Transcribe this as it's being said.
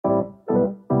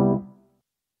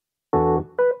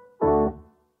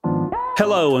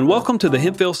Hello, and welcome to the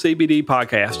Hempville CBD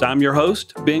podcast. I'm your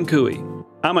host, Ben Cooey.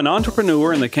 I'm an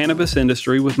entrepreneur in the cannabis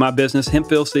industry with my business,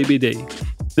 Hempville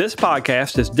CBD. This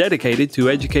podcast is dedicated to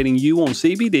educating you on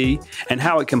CBD and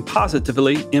how it can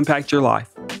positively impact your life.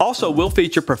 Also, we'll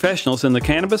feature professionals in the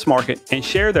cannabis market and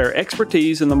share their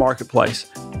expertise in the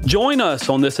marketplace. Join us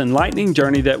on this enlightening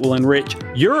journey that will enrich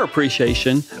your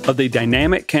appreciation of the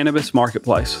dynamic cannabis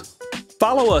marketplace.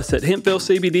 Follow us at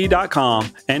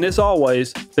hempvillecbd.com, and as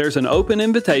always, there's an open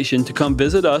invitation to come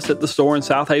visit us at the store in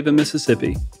South Haven,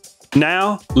 Mississippi.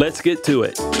 Now, let's get to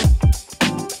it.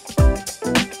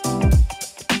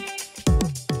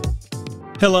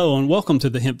 Hello, and welcome to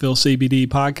the Hempville CBD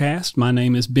podcast. My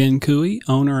name is Ben Cooey,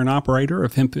 owner and operator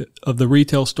of the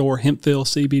retail store Hempville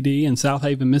CBD in South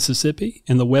Haven, Mississippi,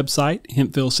 and the website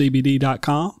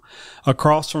hempvillecbd.com.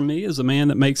 Across from me is a man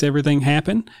that makes everything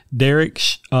happen, Derek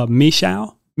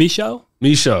Michaud.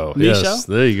 Michaud, yes.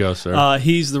 There you go, sir.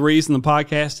 He's the reason the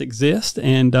podcast exists,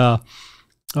 and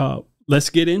let's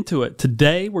get into it.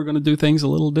 Today, we're going to do things a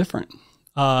little different.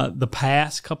 The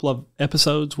past couple of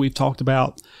episodes, we've talked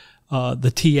about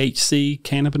the THC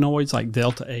cannabinoids like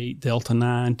Delta 8, Delta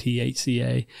 9,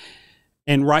 THCA,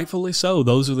 and rightfully so.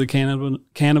 Those are the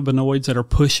cannabinoids that are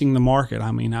pushing the market.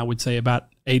 I mean, I would say about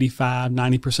 85,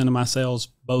 90% of my sales,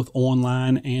 both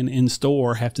online and in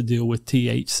store, have to deal with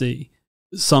THC,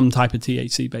 some type of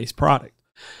THC-based product.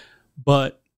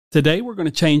 But today we're going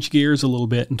to change gears a little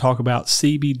bit and talk about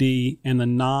CBD and the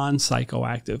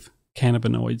non-psychoactive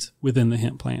cannabinoids within the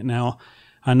hemp plant. Now,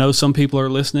 I know some people are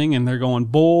listening and they're going,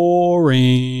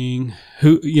 boring.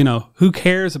 Who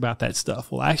cares about that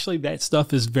stuff? Well, actually, that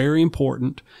stuff is very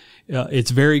important.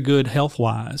 It's very good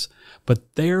health-wise,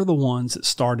 but they're the ones that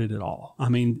started it all. I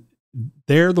mean,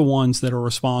 they're the ones that are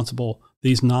responsible,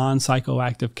 these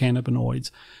non-psychoactive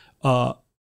cannabinoids.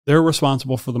 They're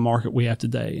responsible for the market we have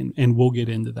today, and we'll get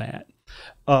into that.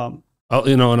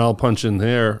 I'll punch in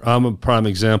there. I'm a prime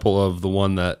example of the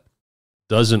one that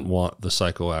doesn't want the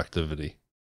psychoactivity.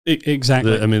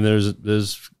 Exactly.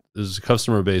 There's a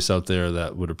customer base out there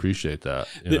that would appreciate that.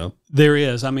 There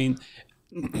is. I mean,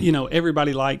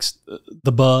 everybody likes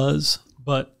the buzz,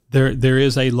 but there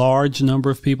is a large number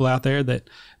of people out there that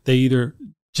they either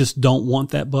just don't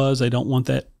want that buzz, they don't want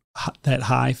that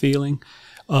high feeling,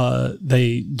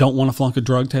 they don't want to flunk a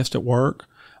drug test at work.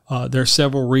 There are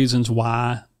several reasons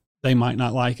why they might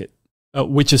not like it.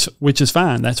 Which is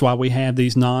fine. That's why we have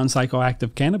these non-psychoactive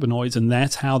cannabinoids, and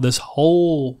that's how this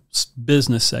whole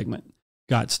business segment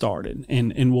got started.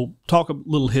 And we'll talk a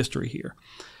little history here.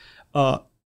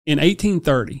 In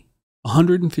 1830,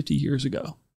 150 years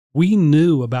ago, we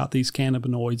knew about these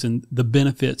cannabinoids and the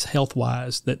benefits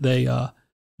health-wise that they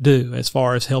do as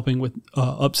far as helping with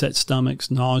upset stomachs,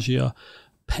 nausea,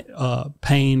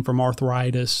 pain from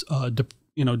arthritis,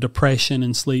 depression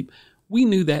and sleep. We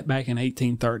knew that back in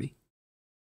 1830.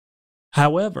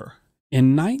 However,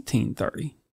 in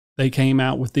 1930, they came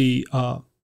out with the, I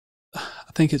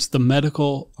think it's the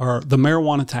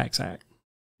Marijuana Tax Act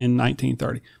in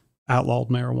 1930, outlawed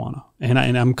marijuana. And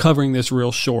I'm covering this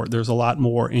real short. There's a lot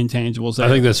more intangibles there. I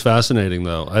think that's fascinating,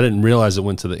 though. I didn't realize it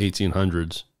went to the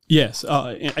 1800s. Yes, in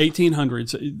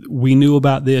 1800s, we knew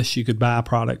about this. You could buy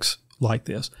products like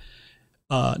this.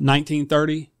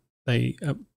 1930, they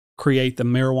create the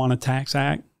Marijuana Tax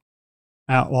Act,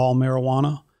 outlaw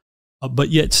marijuana. But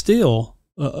yet still,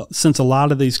 since a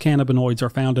lot of these cannabinoids are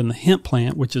found in the hemp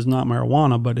plant, which is not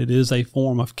marijuana, but it is a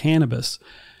form of cannabis,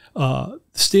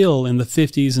 still in the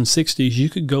 50s and 60s, you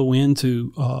could go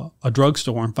into a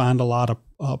drugstore and find a lot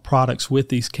of products with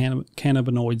these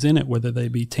cannabinoids in it, whether they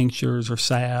be tinctures or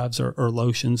salves or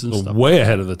lotions and stuff. Way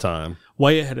ahead of the time.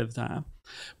 Way ahead of the time.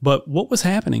 But what was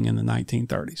happening in the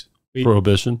 1930s?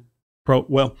 Prohibition?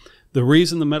 The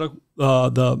reason the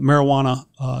Marijuana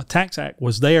Tax Act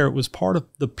was there, it was part of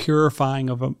the purifying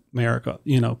of America.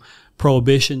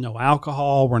 Prohibition, no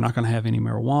alcohol, we're not going to have any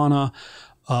marijuana.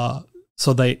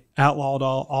 So they outlawed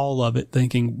all of it,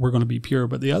 thinking we're going to be pure.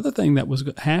 But the other thing that was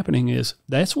happening is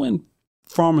that's when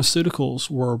pharmaceuticals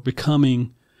were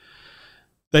becoming,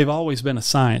 they've always been a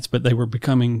science, but they were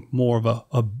becoming more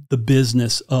of the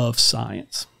business of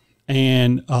science.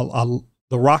 And the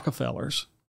Rockefellers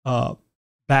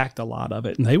backed a lot of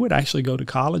it, and they would actually go to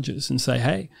colleges and say,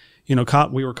 hey,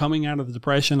 we were coming out of the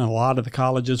Depression, and a lot of the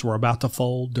colleges were about to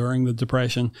fold during the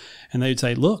Depression, and they'd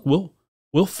say, look,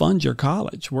 we'll fund your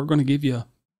college. We're going to give you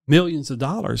millions of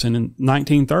dollars. And in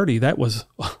 1930, that was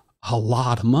a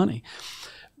lot of money.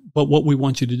 But what we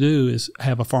want you to do is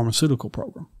have a pharmaceutical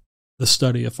program, the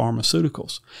study of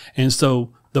pharmaceuticals. And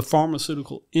so the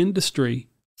pharmaceutical industry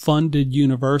funded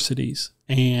universities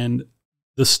and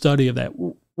the study of that,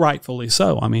 rightfully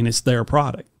so. I mean, it's their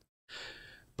product.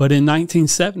 But in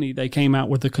 1970, they came out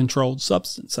with the Controlled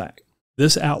Substance Act.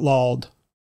 This outlawed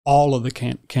all of the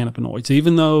cannabinoids.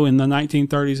 Even though in the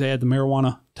 1930s they had the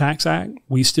Marijuana Tax Act,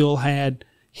 we still had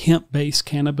hemp-based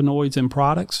cannabinoids and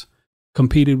products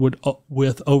competed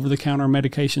with over-the-counter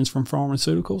medications from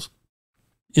pharmaceuticals.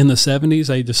 In the 70s,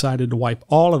 they decided to wipe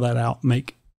all of that out,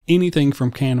 make anything from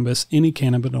cannabis, any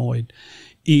cannabinoid,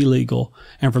 illegal.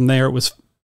 And from there, it was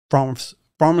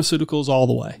pharmaceuticals all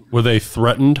the way. Were they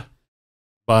threatened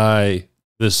by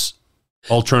this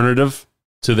alternative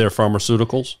to their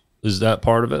pharmaceuticals? Is that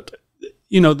part of it?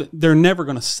 You know, they're never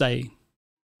going to say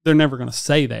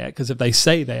that, because if they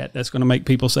say that, that's going to make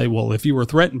people say, well, if you were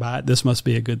threatened by it, this must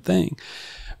be a good thing.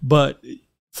 But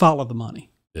follow the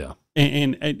money. Yeah.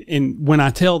 And when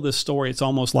I tell this story, it's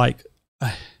almost like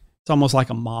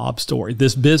a mob story.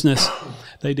 This business,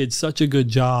 they did such a good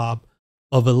job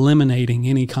of eliminating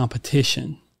any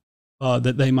competition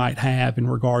that they might have in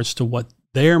regards to what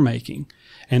they're making.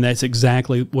 And that's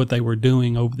exactly what they were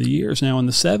doing over the years. Now, in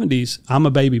the 70s, I'm a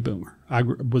baby boomer. I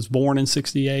was born in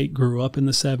 68, grew up in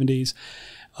the 70s,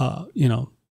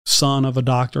 son of a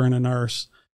doctor and a nurse.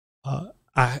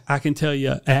 I can tell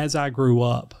you, as I grew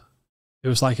up, it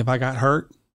was like if I got hurt,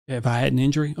 if I had an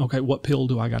injury, okay, what pill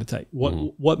do I got to take?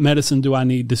 What medicine do I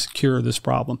need to cure this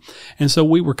problem? And so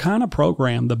we were kind of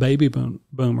programmed, the baby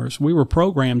boomers, we were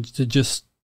programmed to just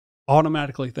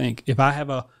automatically think, if I have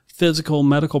a physical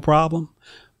medical problem,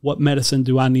 what medicine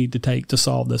do I need to take to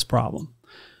solve this problem?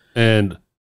 And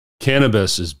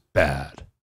cannabis is bad.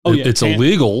 Oh, yeah. It's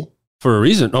illegal for a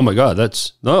reason. Oh my God,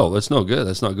 that's no good.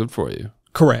 That's not good for you.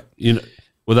 Correct.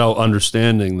 Without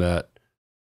understanding that,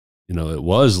 it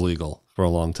was legal for a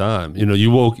long time.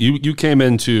 You came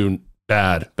into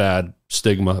bad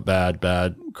stigma, bad.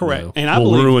 Correct. And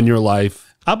will ruin your life.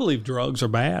 I believe drugs are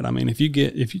bad. I mean, if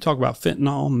you talk about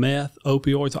fentanyl, meth,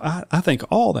 opioids, I think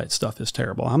all that stuff is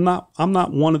terrible. I'm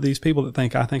not one of these people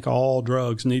that I think all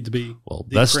drugs need to be. Well,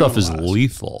 that stuff is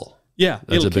lethal. Yeah,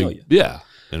 that's it'll kill you. Yeah,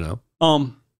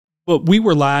 But we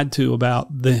were lied to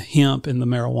about the hemp and the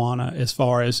marijuana as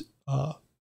far as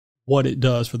what it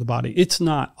does for the body. It's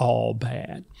not all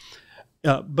bad.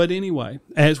 But anyway,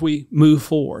 as we move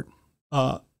forward,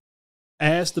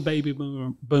 as the baby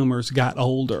boomers got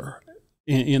older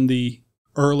in the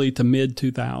early to mid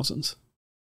 2000s,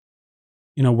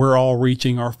 we're all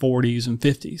reaching our 40s and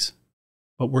 50s,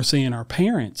 but we're seeing our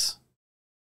parents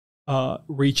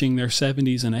reaching their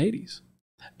 70s and 80s,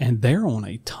 and they're on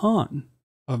a ton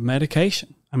of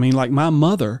medication. I mean, like my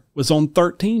mother was on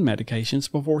 13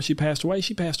 medications before she passed away.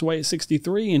 She passed away at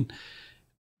 63, and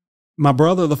my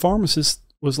brother, the pharmacist,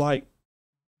 was like,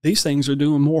 these things are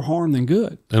doing more harm than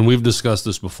good. And we've discussed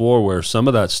this before, where some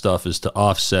of that stuff is to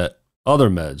offset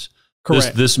other meds.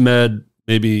 Correct. This med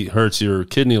maybe hurts your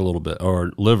kidney a little bit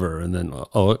or liver, and then,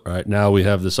 right, now we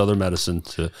have this other medicine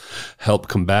to help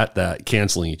combat that,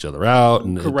 canceling each other out.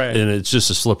 And correct. And it's just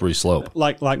a slippery slope.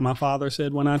 Like my father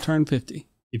said when I turned 50,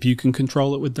 if you can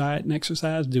control it with diet and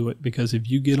exercise, do it. Because if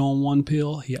you get on one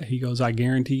pill, he goes, I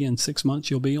guarantee you in 6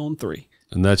 months you'll be on 3.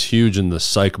 And that's huge in the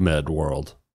psych med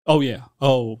world. Oh, yeah.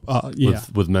 Yeah.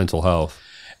 With mental health.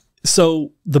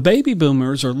 So the baby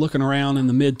boomers are looking around in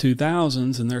the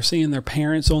mid-2000s, and they're seeing their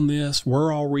parents on this.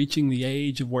 We're all reaching the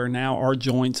age of where now our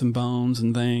joints and bones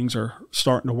and things are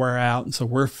starting to wear out, and so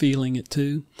we're feeling it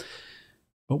too.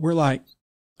 But we're like,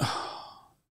 I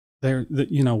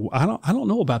don't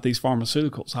know about these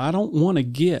pharmaceuticals. I don't want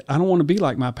to be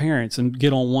like my parents and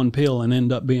get on one pill and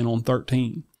end up being on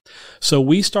 13. So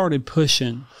we started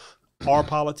pushing our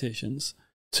politicians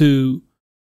to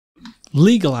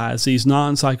legalize these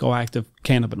non-psychoactive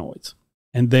cannabinoids.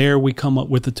 And there we come up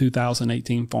with the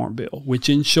 2018 Farm Bill, which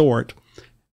in short,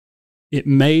 it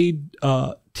made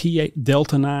Delta-9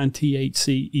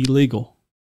 THC illegal,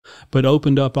 but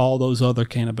opened up all those other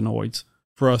cannabinoids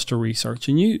for us to research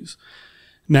and use.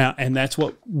 Now, and that's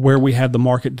where we have the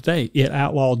market today. It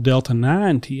outlawed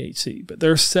Delta-9 THC, but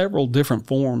there are several different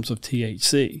forms of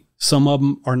THC. Some of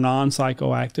them are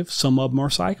non-psychoactive. Some of them are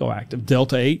psychoactive.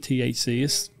 Delta-8 THC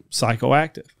is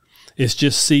psychoactive. It's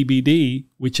just CBD,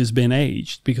 which has been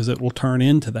aged because it will turn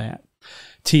into that.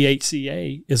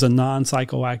 THCA is a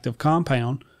non-psychoactive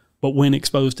compound, but when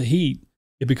exposed to heat,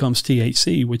 it becomes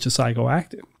THC, which is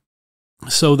psychoactive.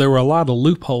 So there were a lot of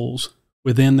loopholes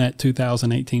within that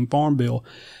 2018 Farm Bill.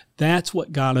 That's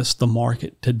what got us the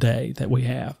market today that we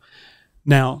have.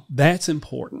 Now, that's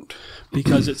important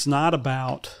because it's not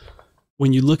about,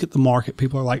 when you look at the market,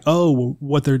 people are like, oh,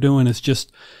 what they're doing is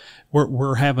just,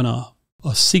 we're having a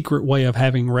secret way of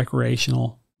having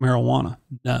recreational marijuana.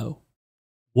 No.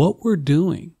 What we're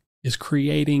doing is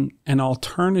creating an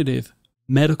alternative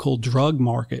medical drug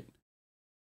market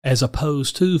as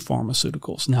opposed to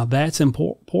pharmaceuticals. Now, that's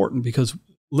important because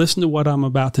listen to what I'm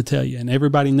about to tell you, and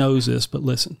everybody knows this, but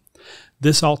listen.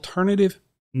 This alternative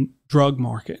drug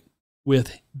market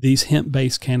with these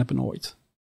hemp-based cannabinoids,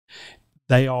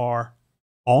 they are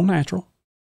all natural,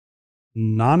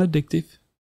 non-addictive,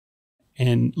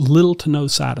 and little to no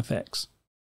side effects.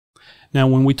 Now,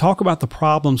 when we talk about the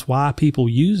problems why people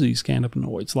use these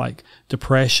cannabinoids, like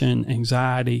depression,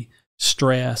 anxiety,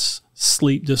 stress,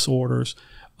 sleep disorders,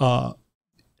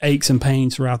 aches and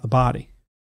pains throughout the body,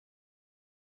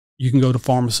 you can go to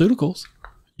pharmaceuticals.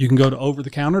 You can go to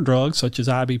over-the-counter drugs such as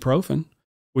ibuprofen,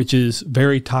 which is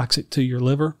very toxic to your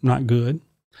liver, not good.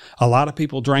 A lot of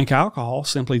people drank alcohol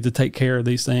simply to take care of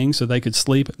these things so they could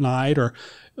sleep at night or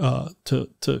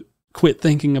to quit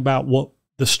thinking about what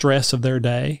the stress of their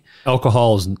day.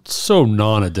 Alcohol is so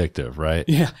non-addictive, right?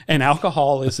 Yeah, and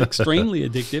alcohol is extremely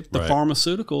addictive. The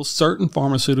pharmaceuticals, certain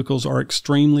pharmaceuticals are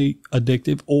extremely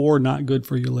addictive or not good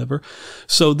for your liver.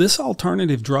 So this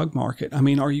alternative drug market, I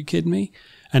mean, are you kidding me?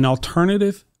 An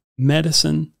alternative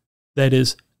medicine that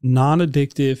is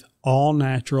non-addictive, all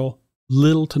natural,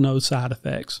 little to no side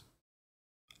effects.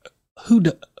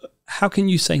 How can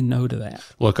you say no to that?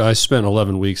 Look, I spent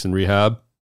 11 weeks in rehab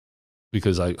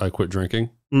because I quit drinking.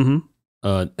 Mm-hmm.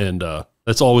 And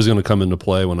that's always going to come into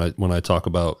play when I talk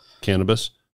about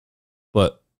cannabis.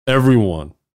 But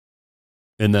everyone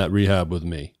in that rehab with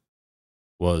me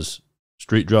was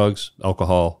street drugs,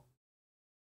 alcohol,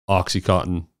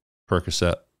 Oxycontin,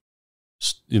 Percocet,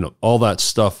 all that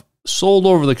stuff sold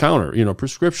over the counter,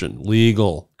 prescription,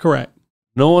 legal. Correct.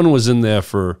 No one was in there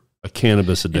for a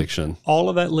cannabis addiction. And all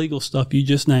of that legal stuff you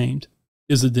just named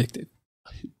is addictive.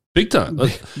 Big time.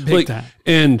 Big time.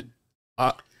 And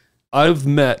I've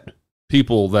met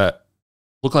people that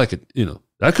look like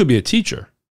that could be a teacher.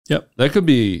 Yep. That could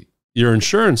be your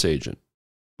insurance agent,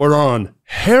 or on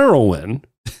heroin.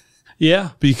 Yeah.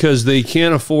 Because they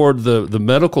can't afford the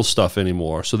medical stuff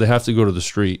anymore. So they have to go to the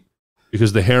street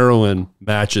because the heroin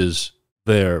matches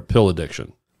their pill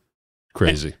addiction.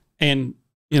 Crazy. And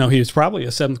he was probably a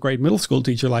 7th grade middle school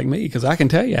teacher like me, because I can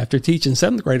tell you, after teaching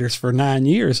 7th graders for 9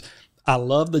 years, I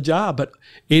love the job, but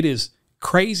it is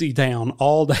crazy down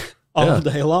all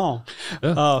day long.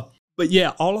 Yeah. But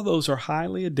yeah, all of those are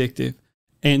highly addictive.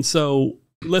 And so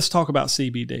let's talk about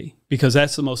CBD, because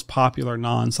that's the most popular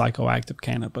non-psychoactive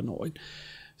cannabinoid.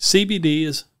 CBD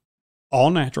is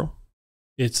all natural.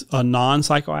 It's a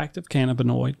non-psychoactive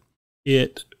cannabinoid.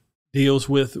 It deals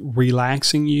with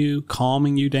relaxing you,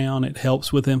 calming you down. It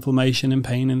helps with inflammation and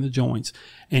pain in the joints.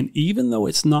 And even though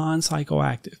it's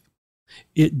non-psychoactive,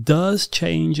 it does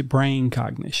change brain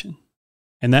cognition.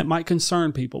 And that might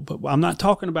concern people, but I'm not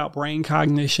talking about brain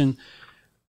cognition.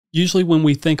 Usually when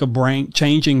we think of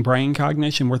changing brain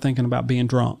cognition, we're thinking about being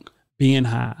drunk, being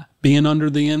high, being under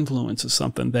the influence of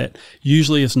something that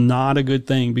usually is not a good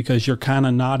thing, because you're kind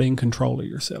of not in control of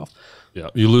yourself. Yeah,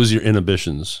 you lose your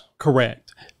inhibitions.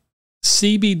 Correct.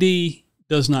 CBD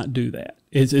does not do that.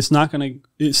 It's not going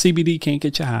to, CBD can't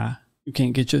get you high. It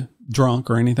can't get you drunk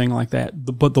or anything like that.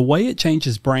 But the way it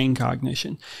changes brain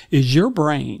cognition is your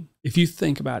brain, if you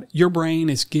think about it, your brain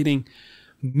is getting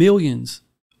millions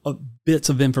of bits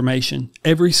of information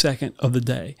every second of the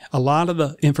day. A lot of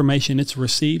the information it's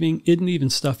receiving isn't even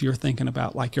stuff you're thinking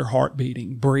about, like your heart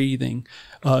beating, breathing,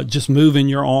 just moving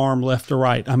your arm left or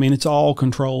right. I mean, it's all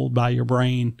controlled by your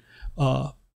brain,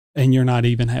 and you're not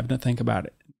even having to think about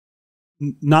it.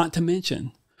 Not to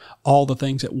mention all the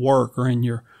things at work or in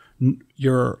your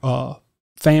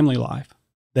family life,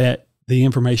 that the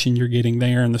information you're getting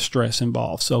there and the stress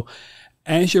involved. So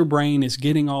as your brain is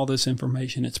getting all this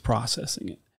information, it's processing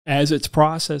it. As it's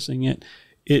processing it,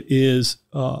 it is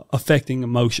affecting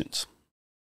emotions.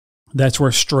 That's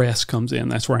where stress comes in.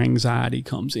 That's where anxiety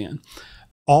comes in.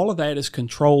 All of that is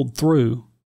controlled through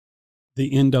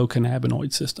the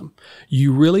endocannabinoid system.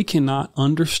 You really cannot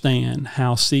understand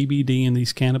how CBD and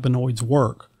these cannabinoids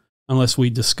work unless we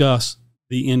discuss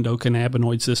the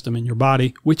endocannabinoid system in your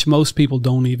body, which most people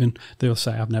don't even, they'll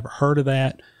say, I've never heard of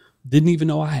that. Didn't even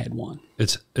know I had one.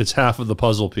 It's half of the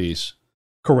puzzle piece.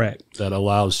 Correct. That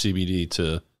allows CBD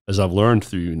to, as I've learned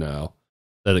through you now,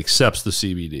 that accepts the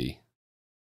CBD.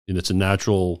 And it's a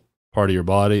natural part of your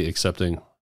body accepting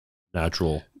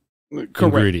natural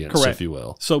ingredients, if you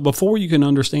will. So before you can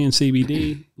understand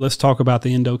CBD, let's talk about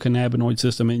the endocannabinoid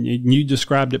system. And you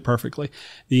described it perfectly.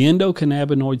 The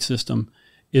endocannabinoid system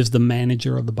is the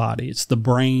manager of the body. It's the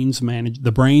brain's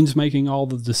making all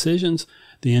the decisions.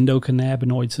 The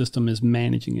endocannabinoid system is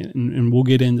managing it, and we'll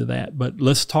get into that. But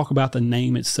let's talk about the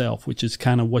name itself, which is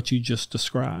kind of what you just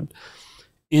described.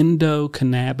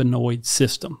 Endocannabinoid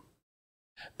system.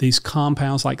 These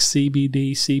compounds like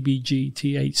CBD, CBG,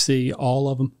 THC, all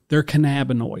of them, they're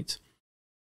cannabinoids.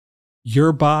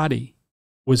 Your body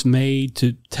was made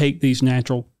to take these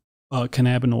natural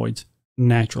cannabinoids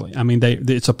naturally. I mean,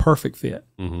 it's a perfect fit.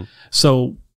 Mm-hmm.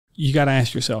 So you got to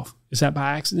ask yourself, is that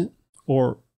by accident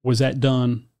or was that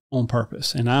done on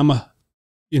purpose? And I'm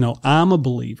a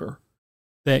believer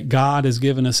that God has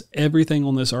given us everything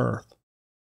on this earth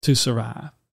to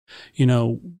survive.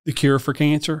 The cure for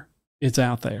cancer, it's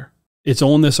out there. It's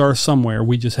on this earth somewhere.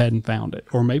 We just hadn't found it.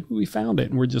 Or maybe we found it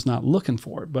and we're just not looking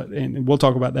for it. And we'll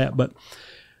talk about that. But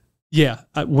yeah,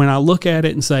 when I look at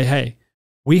it and say, hey,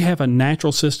 we have a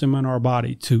natural system in our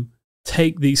body to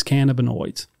take these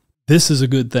cannabinoids, this is a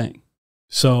good thing.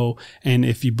 So, and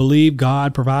if you believe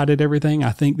God provided everything,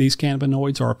 I think these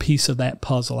cannabinoids are a piece of that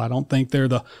puzzle. I don't think they're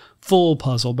the full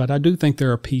puzzle, but I do think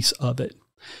they're a piece of it.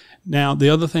 Now, the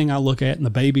other thing I look at, and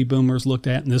the baby boomers looked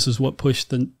at, and this is what pushed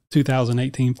the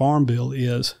 2018 Farm Bill,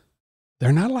 is there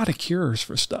are not a lot of cures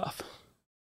for stuff.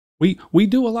 We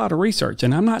do a lot of research,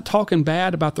 and I'm not talking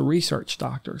bad about the research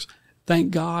doctors.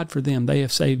 Thank God for them. They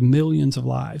have saved millions of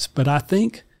lives. But I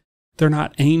think they're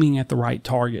not aiming at the right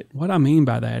target. What I mean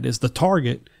by that is the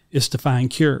target is to find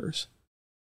cures.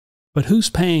 But who's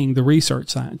paying the research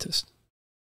scientists?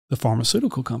 The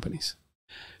pharmaceutical companies.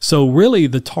 So really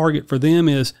the target for them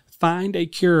is find a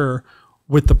cure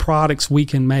with the products we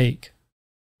can make,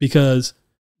 because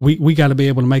we got to be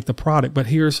able to make the product. But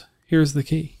here's the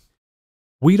key.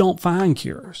 We don't find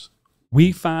cures.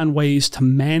 We find ways to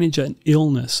manage an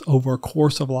illness over a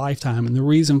course of a lifetime. And the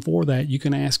reason for that, you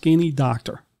can ask any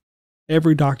doctor.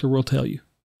 Every doctor will tell you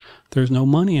there's no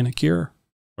money in a cure.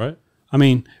 Right. I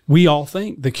mean, we all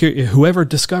think the cure, whoever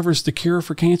discovers the cure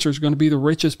for cancer is going to be the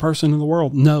richest person in the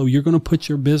world. No, you're going to put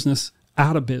your business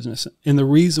out of business. And the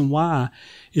reason why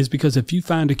is because if you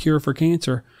find a cure for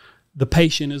cancer, the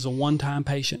patient is a one-time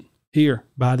patient. Here,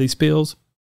 buy these pills.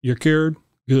 You're cured.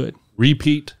 Good.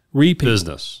 Repeat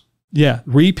business. Yeah.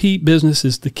 Repeat business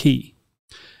is the key.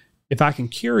 If I can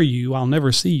cure you, I'll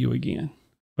never see you again.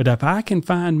 But if I can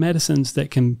find medicines that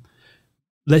can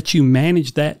let you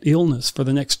manage that illness for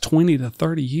the next 20 to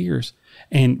 30 years,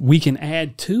 and we can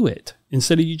add to it,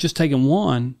 instead of you just taking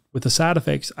one with the side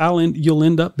effects, you'll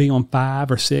end up being on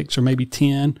 5 or 6 or maybe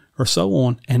 10 or so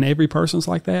on. And every person's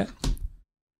like that.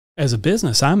 As a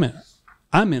business, I'm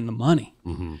in the money.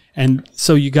 Mm-hmm. And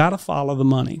so you got to follow the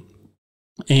money.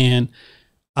 And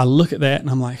I look at that and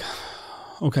I'm like,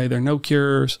 okay, there are no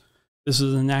cures. This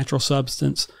is a natural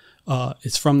substance.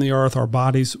 It's from the earth. Our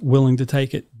body's willing to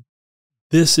take it.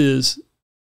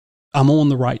 I'm on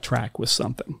the right track with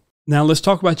something. Now let's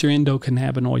talk about your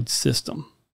endocannabinoid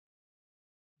system,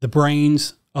 the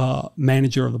brain's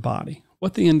manager of the body.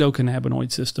 What the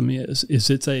endocannabinoid system is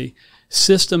it's a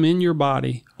system in your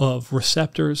body of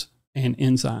receptors and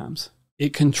enzymes.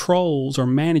 It controls or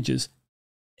manages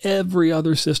every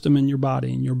other system in your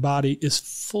body, and your body is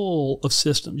full of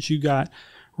systems. You got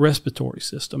respiratory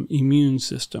system, immune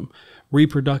system,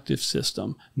 reproductive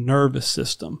system, nervous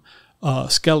system,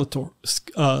 skeletal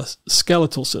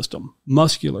system,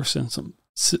 muscular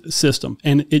system,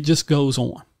 and it just goes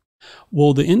on.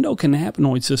 Well, the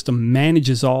endocannabinoid system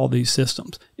manages all these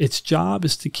systems. Its job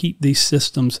is to keep these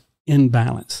systems in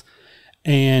balance,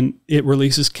 and it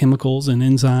releases chemicals and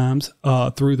enzymes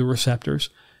through the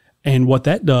receptors. And what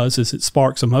that does is it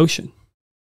sparks emotion.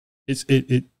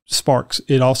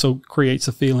 It also creates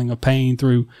a feeling of pain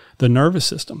through the nervous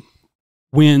system.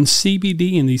 When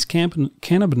CBD and these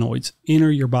cannabinoids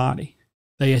enter your body,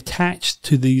 they attach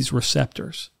to these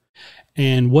receptors.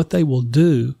 And what they will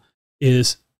do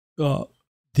is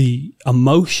the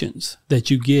emotions that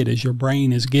you get as your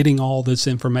brain is getting all this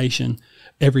information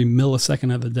every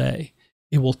millisecond of the day,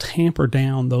 it will tamper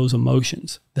down those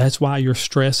emotions. That's why your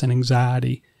stress and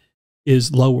anxiety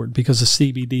is lowered, because the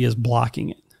CBD is blocking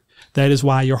it. That is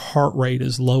why your heart rate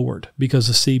is lowered, because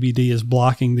the CBD is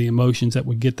blocking the emotions that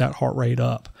would get that heart rate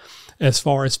up. As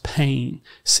far as pain,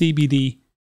 CBD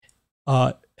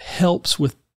helps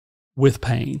with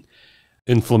pain.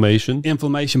 Inflammation,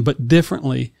 but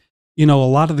differently. A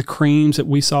lot of the creams that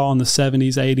we saw in the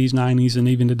 70s, 80s, 90s, and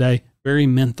even today, very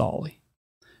menthol-y.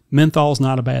 Menthol is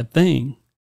not a bad thing,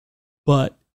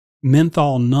 but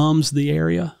menthol numbs the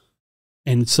area,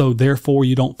 and so therefore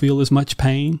you don't feel as much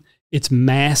pain. It's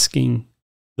masking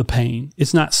the pain.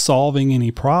 It's not solving any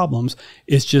problems.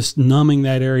 It's just numbing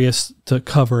that area to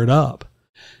cover it up.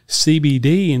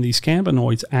 CBD and these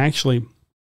cannabinoids, actually,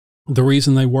 the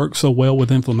reason they work so well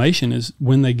with inflammation is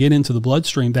when they get into the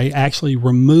bloodstream, they actually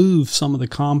remove some of the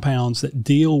compounds that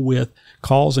deal with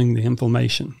causing the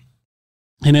inflammation.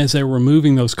 And as they're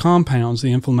removing those compounds,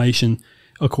 the inflammation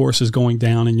of course, is going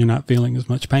down and you're not feeling as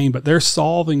much pain. But they're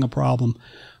solving a problem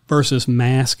versus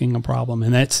masking a problem.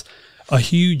 And that's a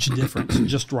huge difference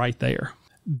just right there.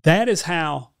 That is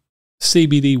how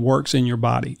CBD works in your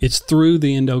body. It's through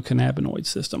the endocannabinoid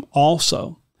system.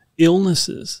 Also,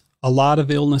 illnesses, a lot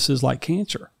of illnesses like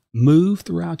cancer, move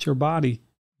throughout your body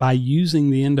by using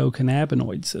the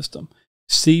endocannabinoid system.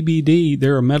 CBD,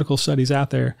 there are medical studies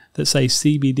out there that say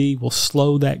CBD will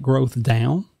slow that growth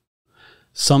down.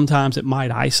 Sometimes it might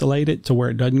isolate it to where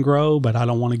it doesn't grow, but I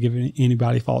don't want to give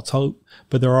anybody false hope.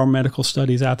 But there are medical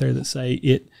studies out there that say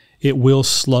it will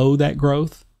slow that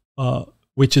growth,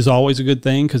 which is always a good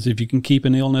thing, because if you can keep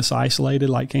an illness isolated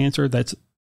like cancer,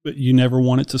 you never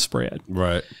want it to spread.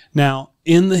 Right. Now,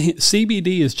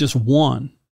 CBD is just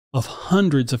one of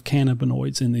hundreds of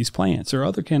cannabinoids in these plants. There are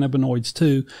other cannabinoids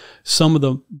too. Some of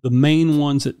the main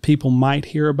ones that people might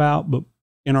hear about, but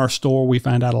in our store we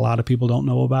find out a lot of people don't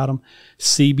know about them: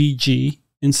 CBG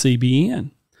and CBN.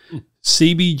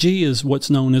 CBG is what's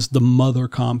known as the mother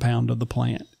compound of the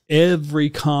plant.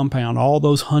 Every compound, all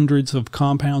those hundreds of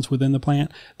compounds within the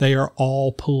plant, they are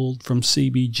all pulled from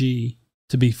CBG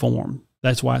to be formed.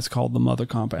 That's why it's called the mother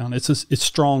compound. It's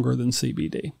stronger than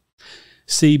CBD.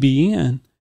 CBN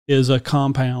is a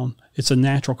compound. It's a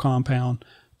natural compound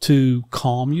to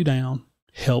calm you down,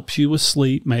 helps you with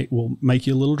sleep, will make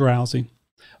you a little drowsy.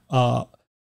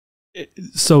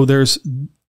 So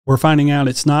we're finding out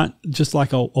it's not just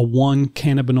like a one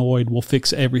cannabinoid will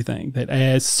fix everything. That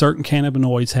as certain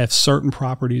cannabinoids have certain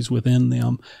properties within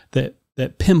them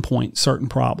that pinpoint certain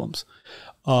problems.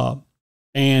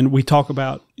 And we talk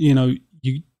about,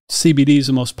 CBD is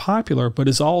the most popular, but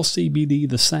is all CBD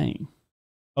the same?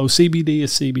 Oh, CBD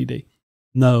is CBD.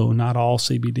 No, not all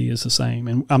CBD is the same.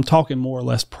 And I'm talking more or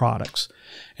less products.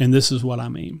 And this is what I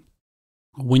mean.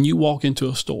 When you walk into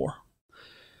a store,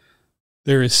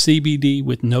 there is CBD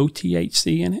with no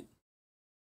THC in it,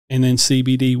 and then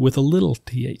CBD with a little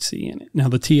THC in it. Now,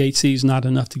 the THC is not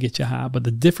enough to get you high, but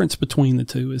the difference between the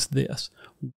two is this: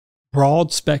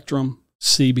 broad spectrum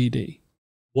CBD.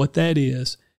 What that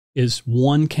is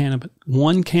one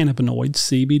cannabinoid,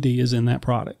 CBD, is in that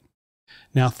product.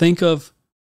 Now, think of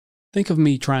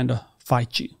me trying to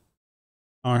fight you.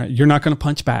 All right, you're not going to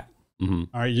punch back. Mm-hmm.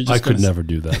 All right, I could never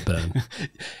do that, Ben.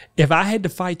 If I had to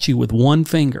fight you with one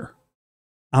finger,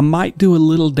 I might do a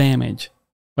little damage,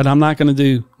 but I'm not going to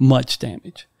do much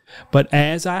damage. But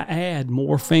as I add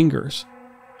more fingers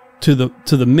to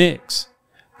the mix,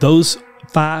 those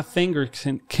 5 fingers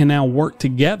can now work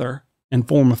together and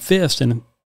form a fist and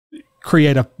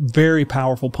create a very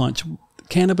powerful punch.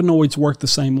 Cannabinoids work the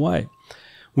same way.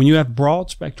 When you have broad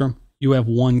spectrum, you have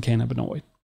one cannabinoid.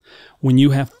 When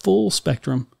you have full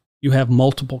spectrum, you have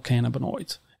multiple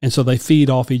cannabinoids. And so they feed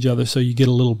off each other, so you get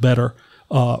a little better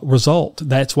result.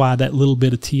 That's why that little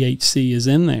bit of THC is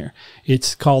in there.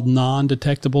 It's called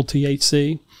non-detectable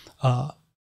THC.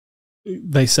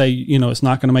 They say, it's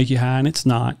not going to make you high, and it's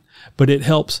not, but it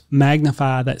helps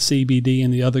magnify that CBD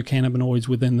and the other cannabinoids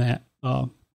within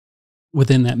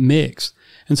that mix.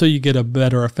 And so you get a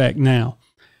better effect. Now,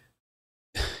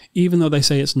 even though they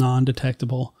say it's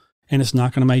non-detectable and it's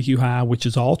not going to make you high, which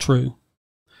is all true,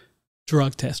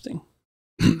 drug testing.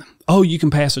 Oh, you can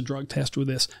pass a drug test with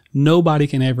this. Nobody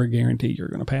can ever guarantee you're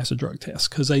going to pass a drug test,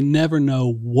 because they never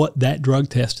know what that drug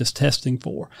test is testing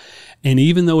for. And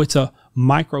even though it's a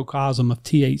microcosm of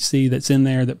THC that's in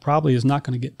there that probably is not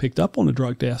going to get picked up on a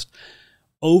drug test,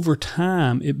 over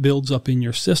time it builds up in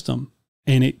your system,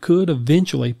 and it could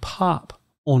eventually pop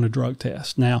on a drug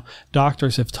test. Now,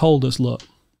 doctors have told us, look,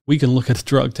 we can look at a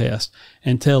drug test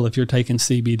and tell if you're taking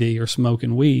CBD or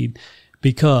smoking weed.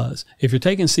 Because if you're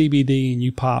taking CBD and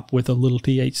you pop with a little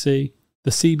THC, the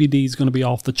CBD is going to be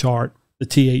off the chart. The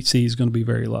THC is going to be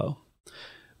very low.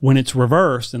 When it's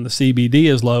reversed and the CBD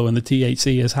is low and the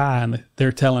THC is high, and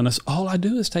they're telling us, all I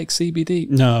do is take CBD.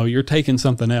 No, you're taking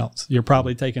something else. You're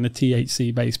probably taking a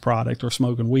THC-based product or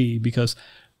smoking weed, because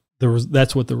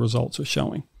that's what the results are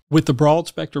showing. With the broad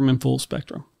spectrum and full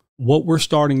spectrum, what we're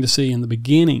starting to see in the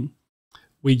beginning,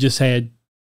 we just had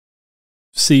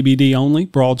CBD only,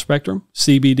 broad spectrum,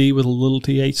 CBD with a little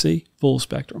THC, full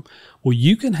spectrum. Well,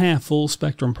 you can have full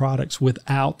spectrum products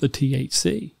without the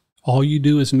THC. All you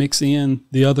do is mix in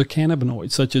the other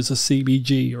cannabinoids, such as a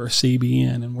CBG or a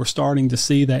CBN, and we're starting to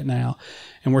see that now.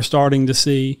 And we're starting to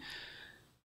see,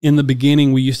 in the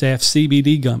beginning, we used to have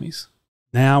CBD gummies.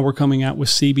 Now we're coming out with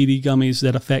CBD gummies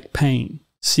that affect pain,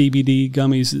 CBD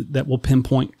gummies that will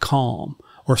pinpoint calm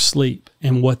or sleep.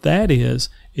 And what that is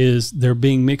they're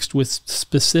being mixed with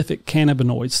specific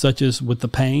cannabinoids, such as with the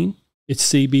pain,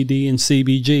 it's CBD and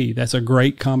CBG. That's a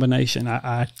great combination.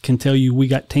 I can tell you we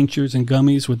got tinctures and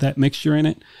gummies with that mixture in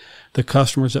it. The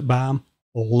customers that buy them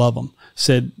love them.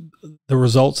 Said the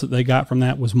results that they got from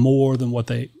that was more than what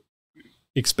they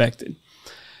expected.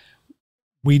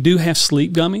 We do have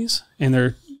sleep gummies, and there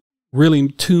are really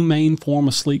two main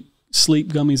forms of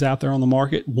sleep gummies out there on the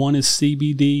market. One is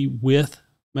CBD with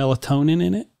melatonin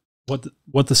in it.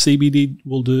 What the CBD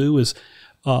will do is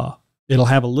it'll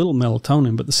have a little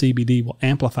melatonin, but the CBD will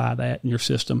amplify that in your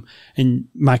system. And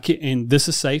and this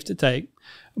is safe to take.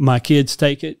 My kids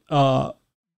take it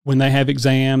when they have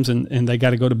exams and they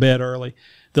got to go to bed early.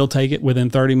 They'll take it within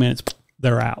 30 minutes.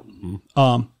 They're out.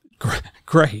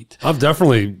 Great. I've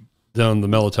definitely done the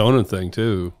melatonin thing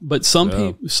too. But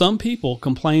some people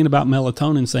complain about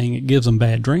melatonin, saying it gives them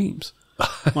bad dreams.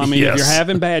 Well, I mean, yes. If you're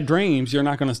having bad dreams, you're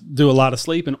not going to do a lot of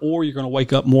sleeping, or you're going to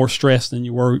wake up more stressed than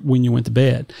you were when you went to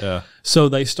bed. Yeah. So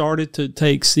they started to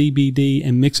take CBD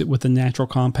and mix it with the natural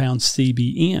compound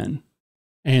CBN,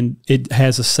 and it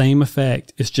has the same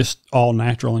effect. It's just all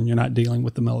natural, and you're not dealing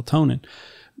with the melatonin.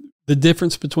 The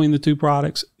difference between the two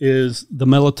products is the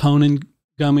melatonin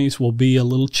gummies will be a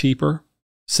little cheaper,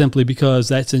 simply because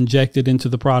that's injected into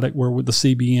the product, where with the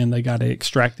CBN, they got to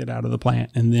extract it out of the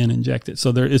plant and then inject it.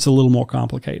 So it's a little more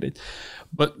complicated.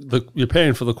 But you're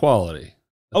paying for the quality.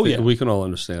 Yeah. We can all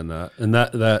understand that. And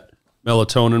that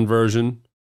melatonin version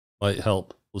might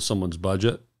help with someone's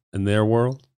budget in their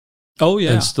world. Oh,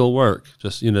 yeah. And still work.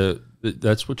 Just,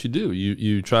 that's what you do.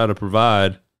 You try to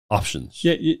provide options.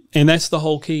 Yeah, and that's the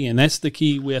whole key. And that's the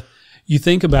key with, you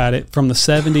think about it, from the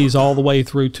 70s all the way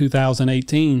through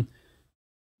 2018,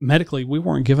 medically, we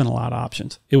weren't given a lot of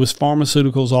options. It was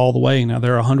pharmaceuticals all the way. Now,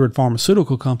 there are 100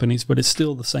 pharmaceutical companies, but it's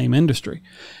still the same industry.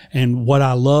 And what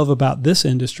I love about this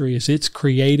industry is it's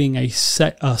creating a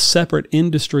separate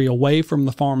industry away from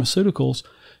the pharmaceuticals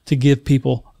to give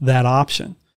people that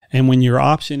option. And when your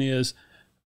option is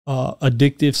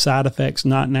addictive, side effects,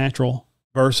 not natural,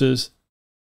 versus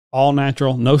all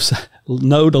natural, no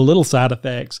to little side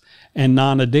effects, and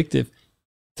non-addictive,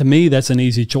 to me, that's an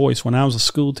easy choice. When I was a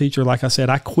school teacher, like I said,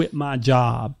 I quit my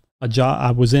job.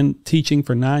 I was in teaching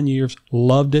for 9 years,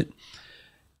 loved it.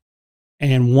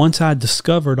 And once I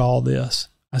discovered all this,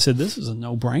 I said, this is a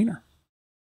no-brainer.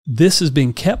 This has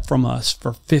been kept from us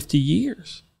for 50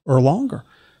 years or longer.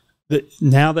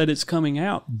 Now that it's coming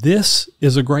out, this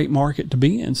is a great market to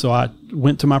be in. So I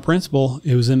went to my principal.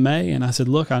 It was in May, and I said,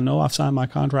 look, I know I've signed my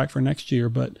contract for next year,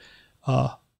 but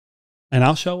and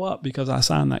I'll show up because I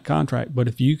signed that contract. But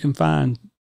if you can find,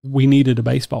 we needed a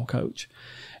baseball coach.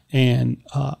 And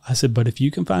I said, but if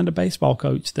you can find a baseball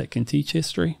coach that can teach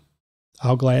history,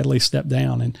 I'll gladly step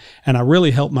down. And I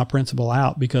really helped my principal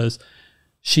out, because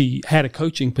she had a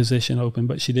coaching position open,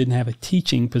 but she didn't have a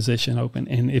teaching position open.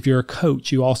 And if you're a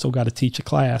coach, you also got to teach a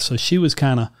class. So she was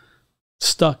kind of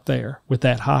stuck there with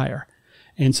that hire.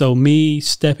 And so me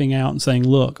stepping out and saying,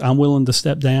 look, I'm willing to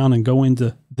step down and go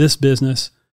into this business,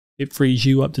 it frees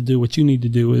you up to do what you need to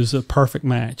do, is a perfect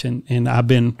match. And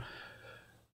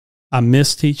I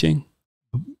miss teaching,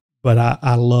 but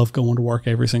I love going to work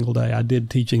every single day. I did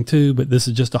teaching too, but this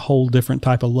is just a whole different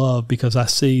type of love, because I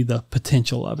see the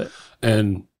potential of it.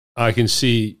 And I can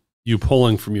see you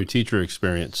pulling from your teacher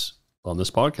experience on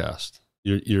this podcast.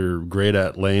 You're great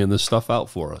at laying this stuff out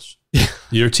for us.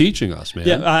 You're teaching us, man.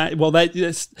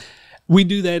 Yeah. We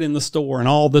do that in the store, and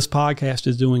all this podcast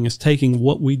is doing is taking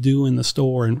what we do in the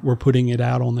store and we're putting it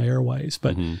out on the airways.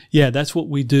 But yeah, that's what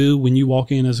we do when you walk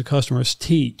in as a customer, is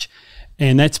teach.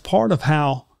 And that's part of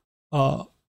how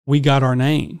we got our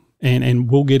name. And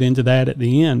we'll get into that at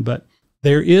the end. But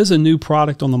there is a new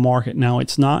product on the market. Now,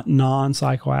 it's not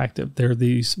non-psychoactive. They're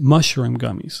these mushroom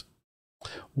gummies.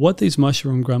 What these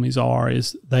mushroom gummies are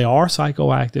is they are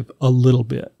psychoactive a little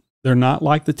bit. They're not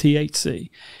like the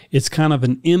THC. It's kind of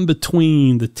an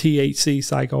in-between the THC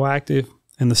psychoactive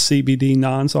and the CBD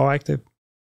non-psychoactive.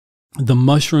 The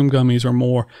mushroom gummies are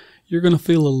more, you're going to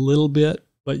feel a little bit,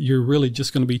 but you're really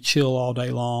just going to be chill all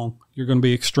day long. You're going to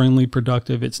be extremely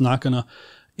productive. It's not going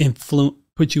to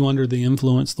put you under the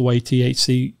influence the way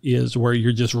THC is, where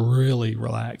you're just really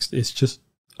relaxed. It's just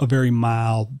a very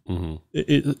mild,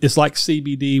 it's like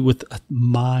CBD with a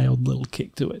mild little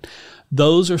kick to it.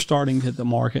 Those are starting to hit the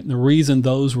market. And the reason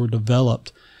those were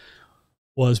developed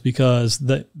was because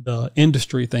the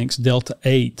industry thinks Delta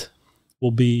 8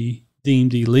 will be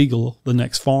deemed illegal, the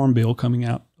next farm bill coming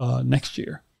out next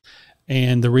year.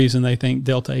 And the reason they think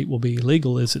Delta 8 will be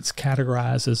illegal is it's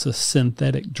categorized as a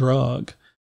synthetic drug.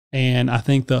 And I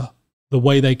think the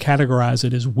way they categorize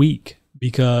it is weak,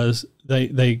 because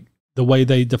the way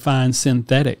they define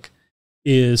synthetic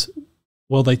is,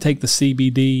 well, they take the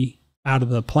CBD out of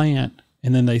the plant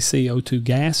and then they CO2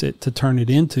 gas it to turn it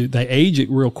into, they age it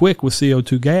real quick with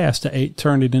CO2 gas to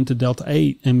turn it into Delta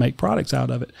 8 and make products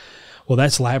out of it. well,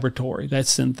 that's laboratory, that's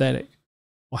synthetic.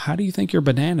 Well, how do you think your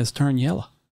bananas turn yellow?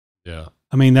 Yeah.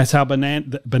 I mean, that's how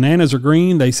bananas are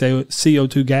green. They say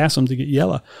CO2 gas them to get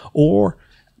yellow. Or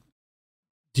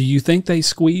do you think they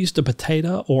squeezed a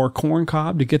potato or a corn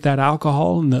cob to get that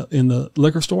alcohol in the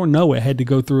liquor store? No, it had to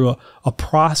go through a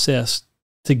process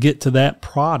to get to that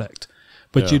product.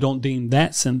 But you don't deem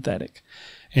that synthetic.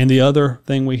 And the other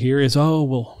thing we hear is, oh,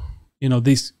 well,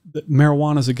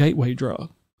 marijuana is a gateway drug.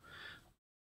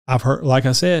 I've heard, like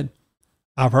I said,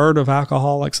 I've heard of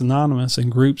Alcoholics Anonymous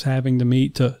and groups having to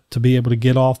meet to be able to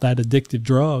get off that addictive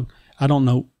drug. I don't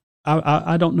know.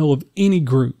 I don't know of any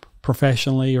group,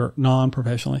 professionally or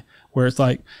non-professionally, where it's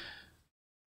like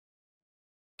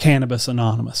Cannabis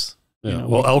Anonymous. Yeah.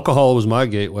 Well, alcohol was my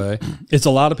gateway. It's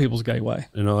a lot of people's gateway.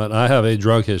 And I have a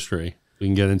drug history we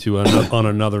can get into on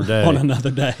another day. On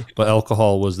another day. But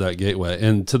alcohol was that gateway.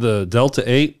 And to the Delta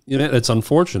 8, it's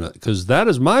unfortunate because that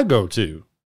is my go-to.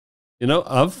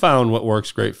 I've found what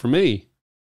works great for me,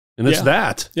 and it's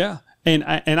that. Yeah. And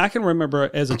I can remember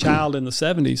as a child in the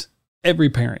 70s, every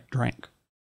parent drank.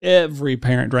 Every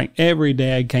parent drank. Every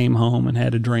dad came home and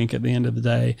had a drink at the end of the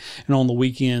day. And on the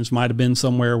weekends might have been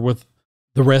somewhere with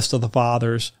the rest of the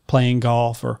fathers playing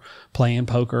golf or playing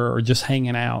poker or just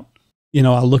hanging out. I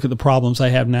look at the problems they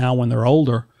have now when they're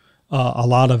older. A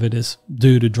lot of it is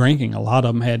due to drinking. A lot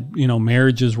of them had,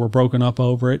 marriages were broken up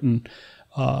over it, and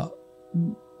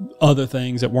other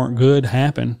things that weren't good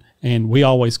happen. And we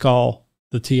always call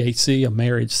the THC a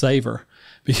marriage saver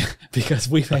because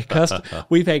we've had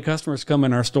customers come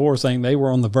in our store saying they were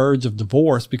on the verge of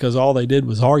divorce because all they did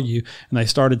was argue, and they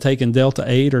started taking Delta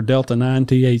 8 or Delta 9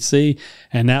 THC.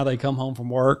 And now they come home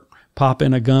from work, pop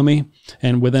in a gummy,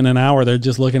 and within an hour, they're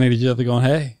just looking at each other going,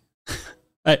 hey,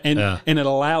 and it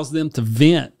allows them to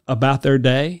vent about their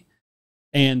day,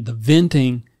 and the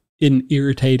venting in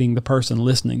irritating the person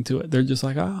listening to it. They're just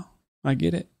like, oh, I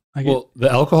get it. The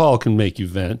alcohol can make you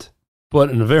vent, but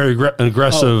in a very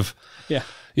aggressive,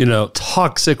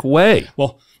 toxic way.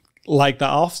 Well, like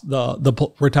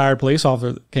the retired police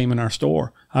officer that came in our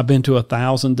store, I've been to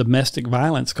 1,000 domestic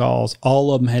violence calls.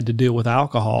 All of them had to deal with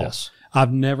alcohol. Yes.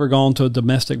 I've never gone to a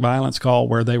domestic violence call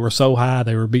where they were so high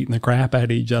they were beating the crap out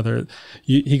of each other.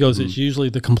 He goes, it's usually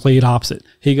the complete opposite.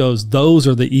 He goes, those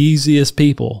are the easiest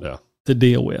people to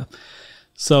deal with.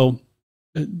 So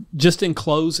just in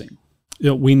closing,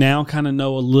 we now kind of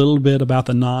know a little bit about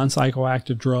the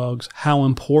non-psychoactive drugs, how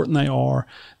important they are.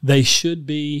 They should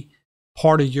be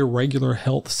part of your regular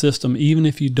health system, even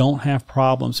if you don't have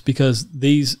problems, because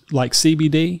these, like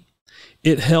CBD,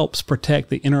 it helps protect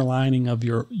the inner lining of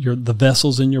the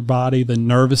vessels in your body, the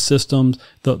nervous systems,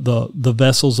 the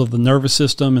vessels of the nervous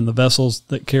system and the vessels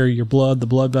that carry your blood, the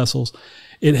blood vessels.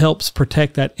 It helps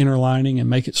protect that inner lining and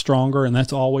make it stronger, and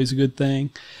that's always a good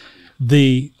thing.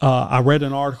 I read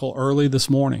an article early this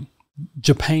morning.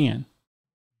 Japan,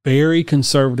 very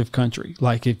conservative country.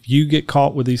 Like if you get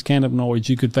caught with these cannabinoids,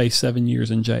 you could face 7 years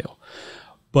in jail.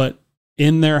 But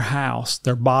in their house,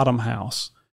 their bottom house,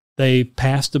 they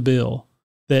passed a bill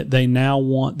that they now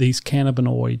want these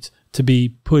cannabinoids to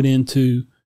be put into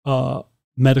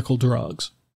medical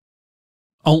drugs.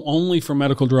 Only for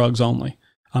medical drugs only.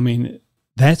 I mean,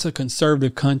 that's a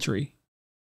conservative country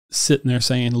sitting there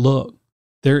saying, look,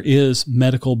 there is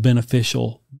medical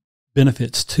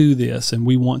benefits to this, and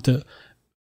we want to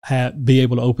be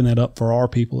able to open that up for our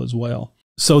people as well.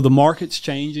 So the market's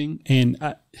changing, and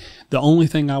the only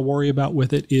thing I worry about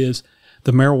with it is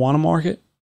the marijuana market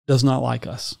does not like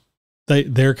us.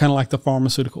 They're kind of like the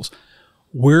pharmaceuticals.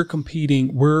 We're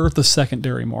competing. We're the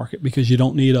secondary market because you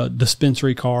don't need a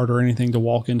dispensary card or anything to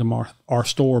walk into our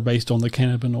store based on the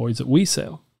cannabinoids that we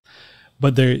sell.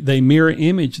 But they mirror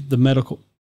image the medical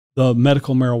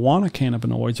marijuana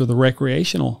cannabinoids or the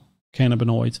recreational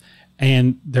cannabinoids,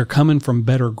 and they're coming from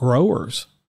better growers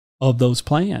of those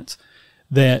plants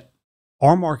that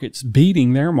our market's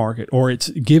beating their market, or it's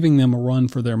giving them a run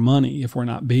for their money if we're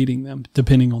not beating them,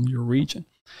 depending on your region.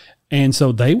 And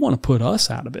so they want to put us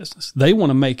out of business. They want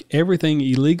to make everything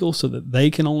illegal so that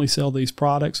they can only sell these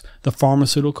products. The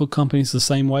pharmaceutical companies the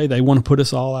same way. They want to put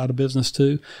us all out of business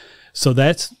too. So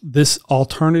that's this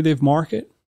alternative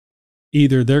market.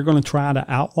 Either they're going to try to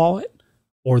outlaw it,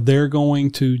 or they're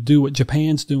going to do what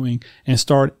Japan's doing and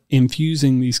start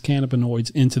infusing these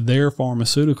cannabinoids into their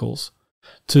pharmaceuticals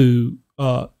to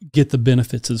get the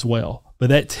benefits as well. But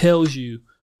that tells you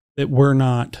that we're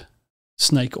not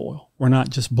snake oil. We're not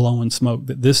just blowing smoke,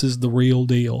 that this is the real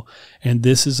deal. And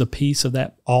this is a piece of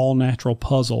that all natural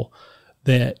puzzle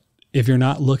that if you're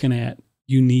not looking at,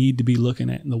 you need to be looking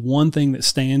at. And the one thing that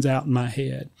stands out in my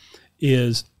head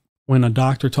is when a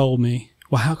doctor told me,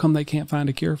 well, how come they can't find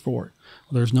a cure for it?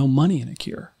 Well, there's no money in a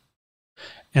cure.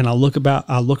 And I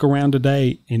look around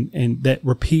today, and that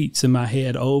repeats in my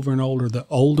head over and over. The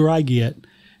older I get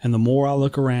and the more I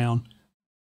look around,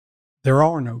 there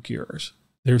are no cures.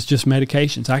 There's just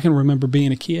medications. I can remember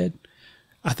being a kid.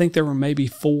 I think there were maybe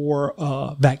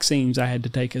 4 vaccines I had to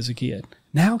take as a kid.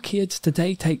 Now kids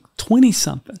today take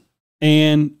 20-something.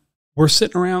 And we're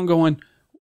sitting around going,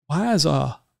 why is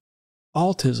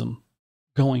autism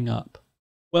going up?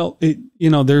 Well,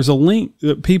 there's a link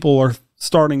that people are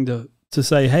starting to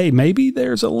say, hey, maybe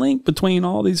there's a link between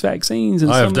all these vaccines.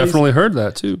 And I have definitely heard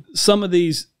that too. Some of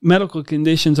these medical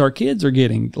conditions our kids are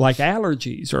getting, like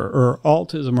allergies or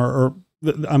autism, or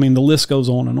the list goes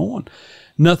on and on.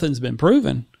 Nothing's been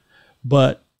proven,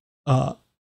 but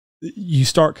you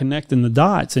start connecting the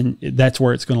dots, and that's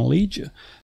where it's going to lead you.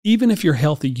 Even if you're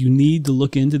healthy, you need to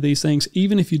look into these things.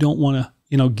 Even if you don't want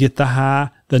to, get the high,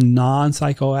 the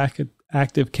non-psychoactive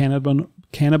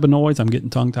cannabinoids, I'm getting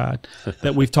tongue-tied,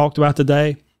 that we've talked about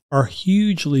today are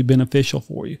hugely beneficial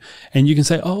for you. And you can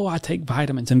say, oh, I take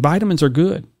vitamins, and vitamins are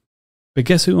good. But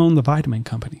guess who owned the vitamin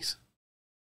companies?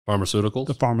 Pharmaceuticals?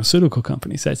 The pharmaceutical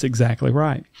companies. That's exactly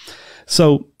right.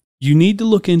 So you need to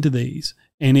look into these.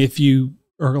 And if you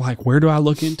are like, where do I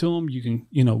look into them? You can,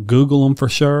 Google them for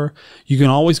sure. You can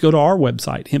always go to our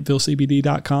website,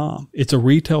 hempfieldcbd.com. It's a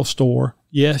retail store.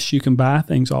 Yes, you can buy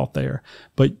things off there,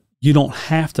 but you don't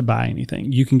have to buy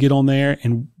anything. You can get on there,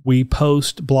 and we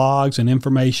post blogs and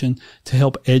information to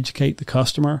help educate the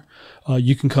customer.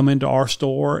 You can come into our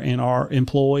store, and our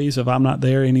employees, if I'm not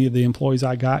there, any of the employees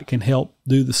I got can help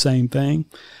do the same thing.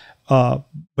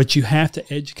 But you have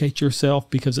to educate yourself,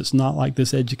 because it's not like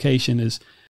this education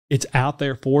it's out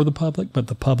there for the public, but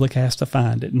the public has to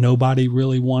find it. Nobody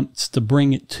really wants to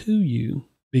bring it to you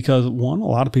because, one, a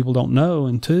lot of people don't know,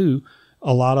 and two,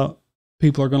 a lot of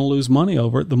people are going to lose money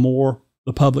over it. The more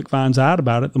the public finds out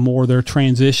about it, the more they're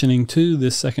transitioning to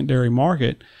this secondary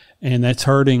market, and that's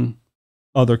hurting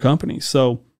other companies.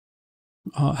 So,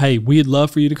 hey, we'd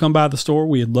love for you to come by the store.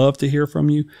 We'd love to hear from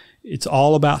you. It's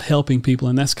all about helping people,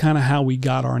 and that's kind of how we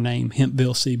got our name,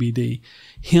 Hempville CBD.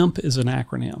 HEMP is an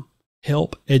acronym.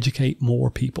 Help educate more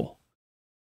people.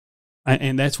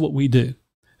 And that's what we do.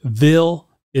 Ville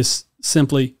is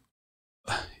simply,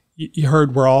 you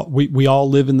heard we all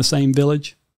live in the same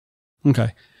village.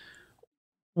 Okay.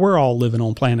 We're all living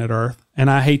on planet Earth.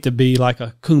 And I hate to be like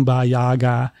a kumbaya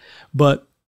guy, but,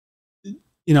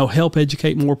 help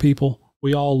educate more people.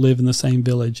 We all live in the same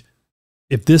village.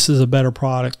 If this is a better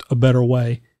product, a better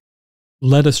way,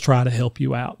 let us try to help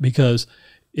you out, because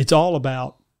it's all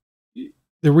about,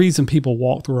 the reason people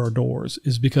walk through our doors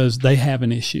is because they have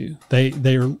an issue.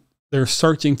 They're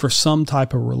searching for some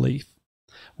type of relief,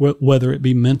 whether it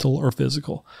be mental or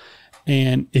physical.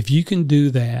 And if you can do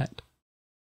that,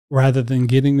 rather than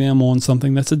getting them on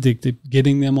something that's addictive,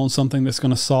 getting them on something that's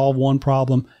going to solve one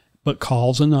problem but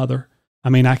cause another.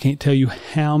 I can't tell you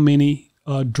how many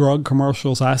drug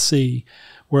commercials I see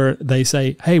where they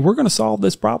say, hey, we're going to solve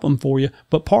this problem for you,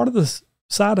 but part of the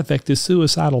side effect is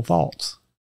suicidal thoughts.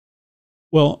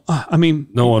 Well,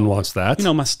 no one wants that.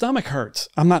 My stomach hurts.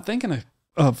 I'm not thinking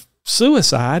of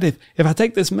suicide. If I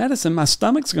take this medicine, my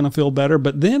stomach's going to feel better,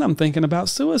 but then I'm thinking about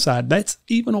suicide. That's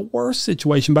even a worse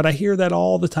situation, but I hear that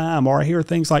all the time. Or I hear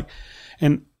things like,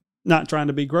 and not trying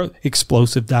to be gross,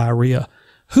 explosive diarrhea.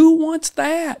 Who wants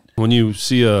that? When you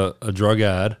see a drug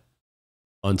ad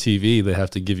on TV, they have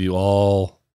to give you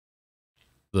all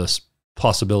the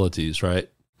possibilities, right?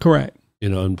 Correct.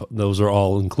 And those are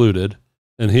all included.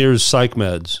 And here's psych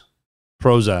meds,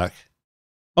 Prozac.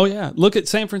 Oh yeah, look at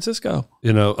San Francisco.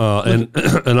 And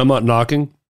I'm not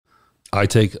knocking. I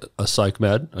take a psych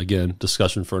med. Again,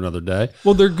 discussion for another day.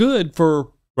 Well, they're good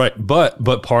for right,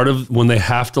 but part of when they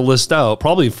have to list out,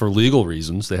 probably for legal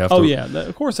reasons, they have to. Oh yeah,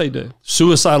 of course they do.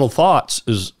 Suicidal thoughts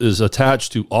is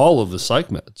attached to all of the psych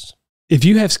meds. If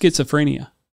you have schizophrenia,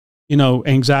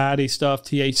 anxiety stuff,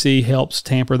 THC helps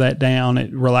tamper that down.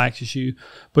 It relaxes you.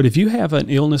 But if you have an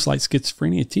illness like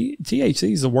schizophrenia,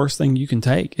 THC is the worst thing you can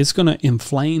take. It's going to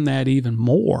inflame that even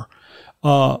more.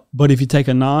 But if you take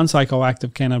a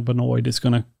non-psychoactive cannabinoid, it's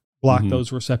going to block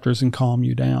those receptors and calm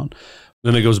you down.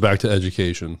 Then it goes back to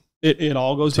education. It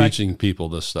all goes back. Teaching people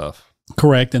this stuff.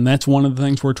 Correct. And that's one of the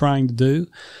things we're trying to do.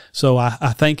 So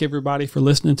I thank everybody for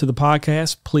listening to the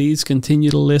podcast. Please continue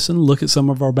to listen. Look at some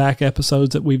of our back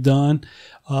episodes that we've done.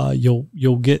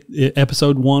 You'll get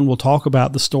episode 1. We'll talk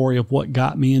about the story of what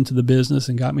got me into the business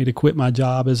and got me to quit my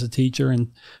job as a teacher,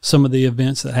 and some of the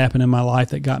events that happened in my life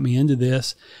that got me into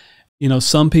this.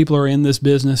 Some people are in this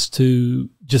business to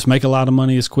just make a lot of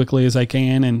money as quickly as they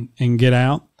can and get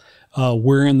out.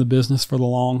 We're in the business for the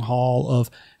long haul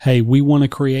of, hey, we want to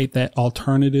create that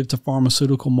alternative to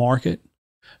pharmaceutical market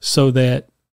so that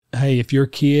hey, if your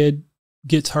kid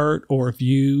gets hurt or if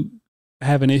you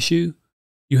have an issue,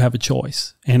 you have a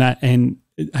choice. And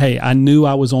hey, I knew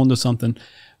I was onto something.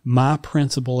 My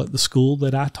principal at the school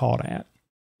that I taught at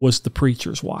was the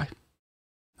preacher's wife.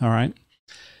 All right.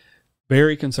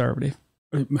 Very conservative.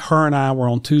 Her and I were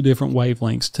on two different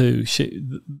wavelengths too.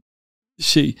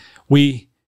 We,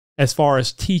 as far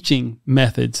as teaching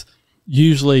methods,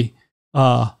 usually,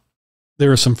 there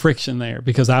was some friction there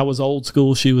because I was old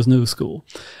school. She was new school.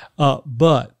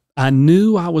 But I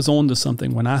knew I was onto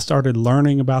something when I started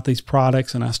learning about these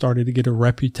products and I started to get a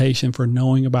reputation for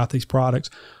knowing about these products.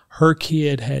 Her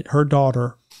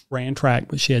daughter ran track,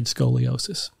 but she had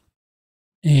scoliosis.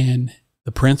 And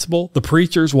the principal, the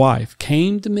preacher's wife,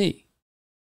 came to me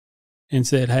and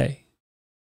said, hey,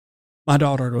 my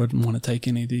daughter doesn't want to take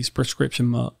any of these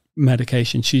prescription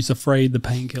medications. She's afraid the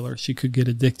painkiller she could get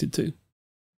addicted to.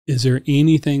 Is there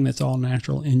anything that's all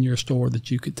natural in your store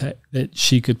that you could take, that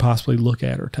she could possibly look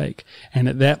at or take? And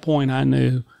at that point I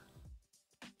knew,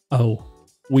 oh,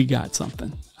 we got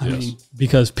something. I mean,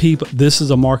 because this is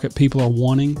a market people are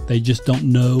wanting. They just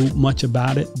don't know much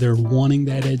about it. They're wanting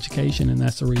that education, and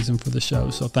that's the reason for the show.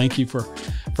 So thank you for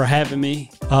having me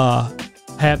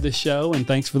have this show, and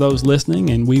thanks for those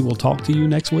listening, and we will talk to you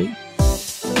next week.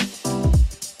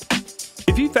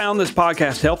 If you found this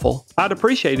podcast helpful, I'd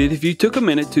appreciate it if you took a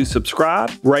minute to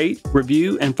subscribe, rate,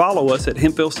 review, and follow us at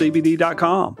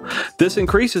hempvillcbd.com. This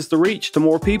increases the reach to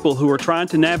more people who are trying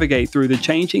to navigate through the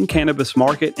changing cannabis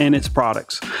market and its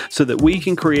products so that we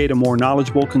can create a more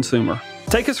knowledgeable consumer.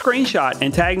 Take a screenshot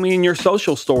and tag me in your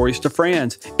social stories to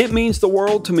friends. It means the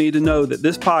world to me to know that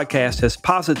this podcast has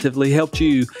positively helped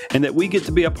you and that we get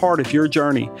to be a part of your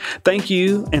journey. Thank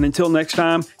you, and until next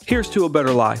time, here's to a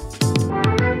better life.